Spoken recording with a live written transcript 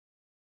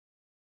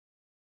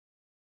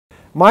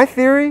My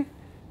theory,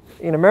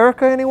 in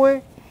America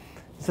anyway,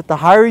 is that the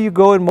higher you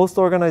go in most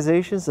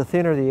organizations, the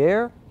thinner the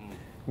air.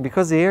 And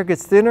because the air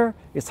gets thinner,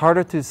 it's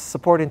harder to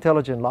support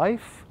intelligent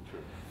life.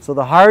 So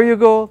the higher you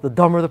go, the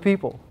dumber the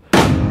people.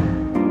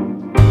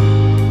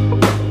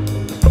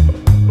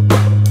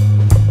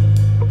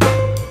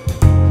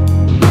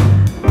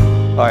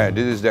 Hi,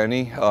 this is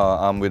Danny.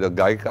 I'm with a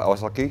guy,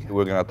 Kawasaki.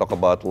 We're gonna talk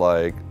about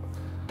like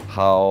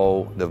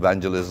how the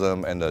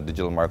evangelism and the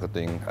digital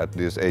marketing at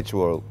this age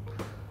world.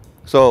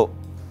 So,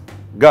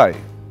 Guy,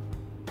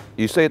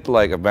 you said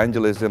like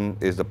evangelism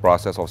is the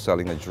process of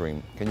selling a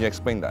dream. Can you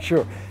explain that?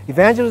 Sure.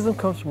 Evangelism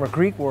comes from a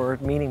Greek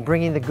word meaning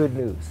bringing the good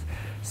news.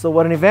 So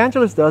what an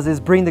evangelist does is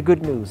bring the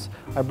good news.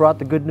 I brought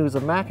the good news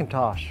of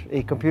Macintosh,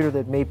 a computer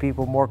that made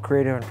people more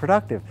creative and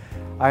productive.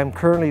 I am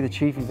currently the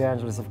chief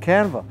evangelist of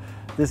Canva.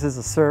 This is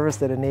a service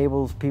that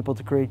enables people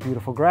to create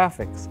beautiful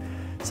graphics.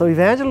 So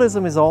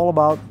evangelism is all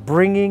about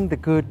bringing the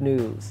good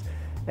news.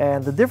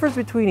 And the difference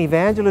between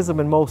evangelism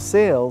and most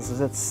sales is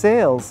that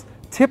sales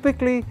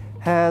typically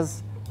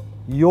has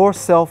your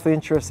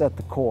self-interest at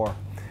the core.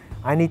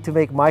 I need to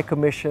make my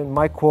commission,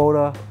 my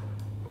quota,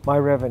 my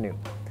revenue.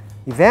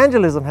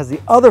 Evangelism has the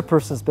other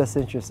person's best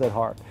interest at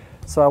heart.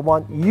 So I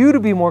want you to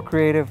be more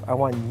creative, I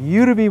want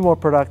you to be more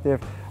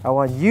productive, I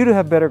want you to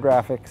have better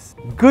graphics.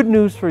 Good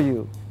news for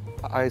you.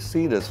 I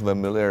see this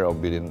familiar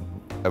between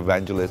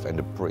evangelist and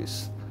the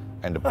priest,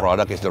 and the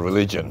product is the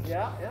religion,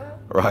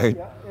 right?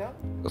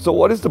 So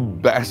what is the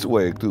best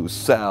way to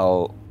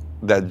sell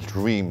that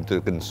dream to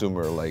the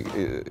consumer? Like,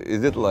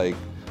 is it like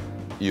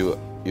you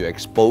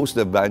expose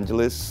the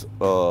evangelist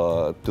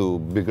to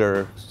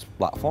bigger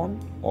platform,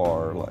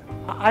 or like?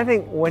 I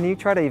think when you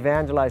try to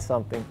evangelize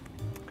something,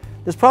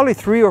 there's probably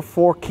 3 or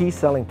 4 key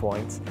selling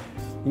points.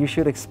 You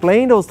should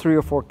explain those 3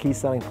 or 4 key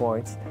selling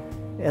points,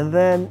 and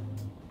then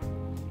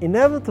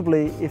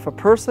inevitably, if a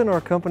person or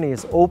a company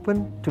is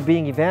open to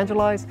being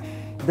evangelized,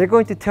 they're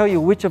going to tell you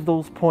which of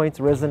those points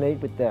resonate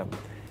with them.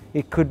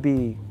 It could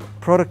be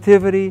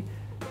productivity,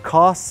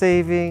 cost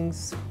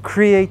savings,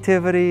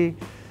 creativity,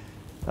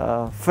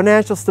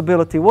 financial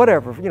stability,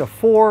 whatever, you know,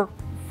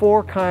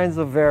 four kinds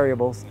of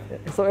variables.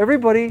 So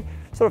everybody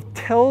sort of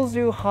tells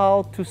you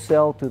how to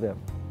sell to them.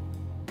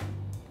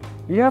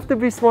 You have to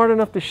be smart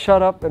enough to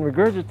shut up and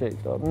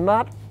regurgitate, though.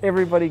 Not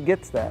everybody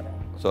gets that.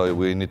 So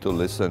we need to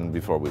listen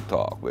before we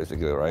talk,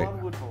 basically, right?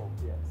 One would hope,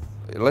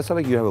 yes. Let's say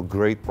like you have a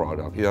great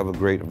product, you have a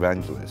great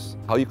evangelist.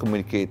 How you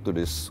communicate to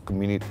this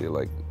community?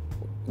 Like,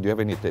 do you have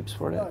any tips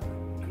for that?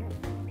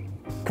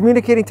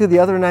 Communicating to the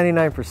other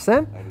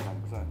 99%?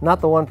 99%.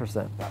 Not the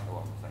 1%.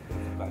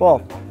 Not the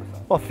 1%.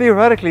 Well,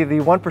 theoretically, the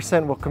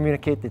 1% will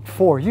communicate it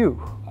for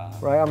you,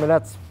 right? I mean,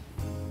 that's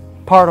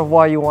part of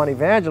why you want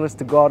evangelists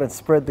to go out and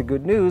spread the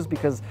good news,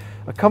 because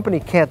a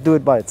company can't do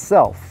it by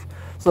itself.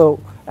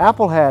 So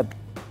Apple had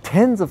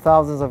tens of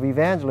thousands of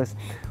evangelists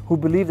who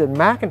believed that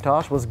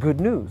Macintosh was good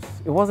news.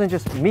 It wasn't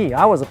just me.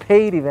 I was a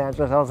paid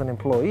evangelist. I was an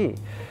employee.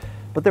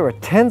 But there were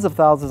tens of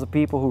thousands of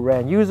people who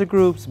ran user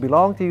groups,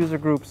 belonged to user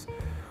groups,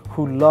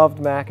 who loved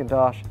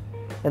Macintosh.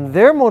 And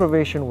their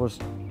motivation was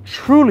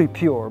truly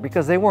pure,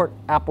 because they weren't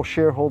Apple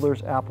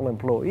shareholders, Apple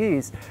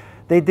employees.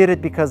 They did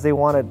it because they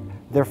wanted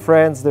their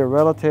friends, their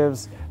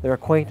relatives, their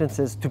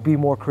acquaintances to be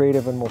more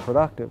creative and more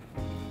productive.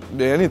 Are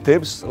there any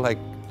tips like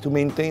to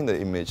maintain the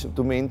image,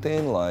 to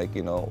maintain like,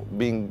 you know,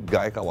 being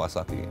Guy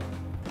Kawasaki?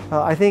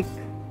 I think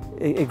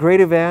a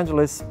great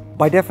evangelist,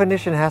 by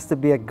definition, has to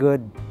be a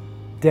good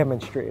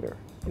demonstrator.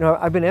 You know,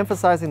 I've been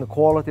emphasizing the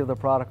quality of the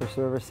product or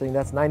service, saying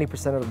that's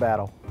 90% of the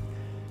battle.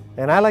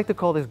 And I like to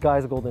call this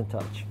Guy's golden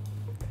touch.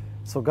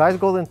 So Guy's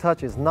golden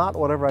touch is not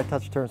whatever I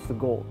touch turns to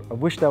gold. I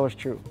wish that was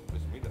true.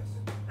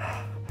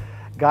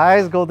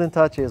 Guy's golden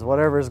touch is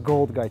whatever is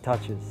gold Guy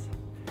touches.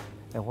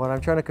 And what I'm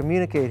trying to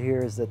communicate here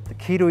is that the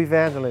key to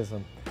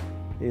evangelism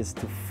is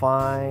to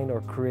find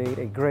or create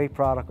a great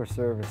product or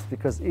service,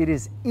 because it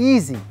is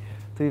easy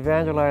to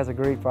evangelize a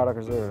great product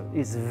or service.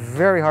 It's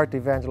very hard to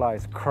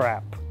evangelize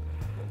crap.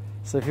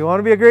 So if you want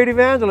to be a great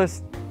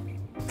evangelist,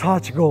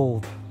 touch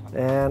gold.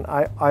 And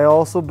I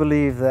also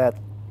believe that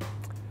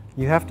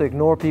you have to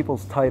ignore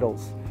people's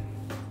titles.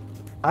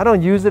 I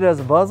don't use it as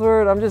a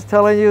buzzword. I'm just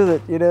telling you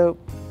that, you know,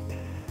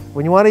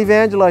 when you want to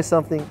evangelize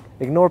something,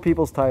 ignore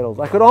people's titles.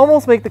 I could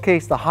almost make the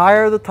case, the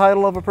higher the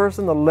title of a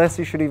person, the less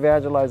you should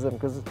evangelize them.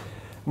 Because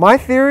my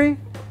theory,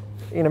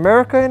 in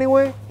America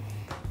anyway,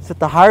 is that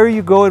the higher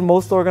you go in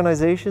most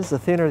organizations, the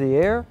thinner the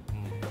air.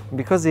 And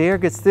because the air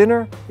gets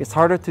thinner, it's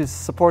harder to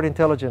support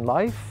intelligent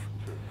life.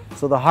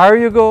 So the higher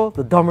you go,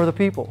 the dumber the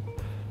people.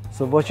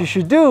 So what you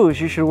should do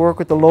is you should work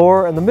with the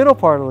lower and the middle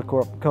part of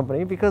the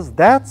company, because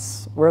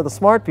that's where the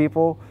smart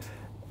people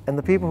and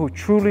the people who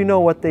truly know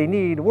what they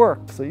need work.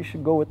 So you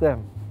should go with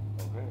them.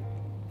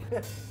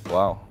 Okay.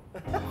 Wow.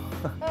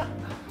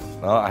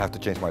 Now I have to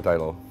change my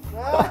title.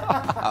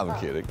 I'm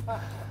kidding.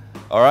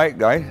 All right,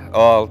 Guy.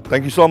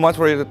 Thank you so much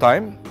for your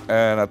time.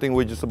 And I think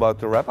we're just about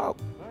to wrap up.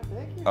 All right,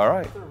 thank you. All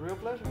right. It's a real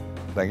pleasure.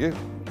 Thank you.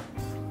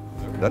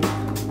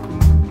 Done.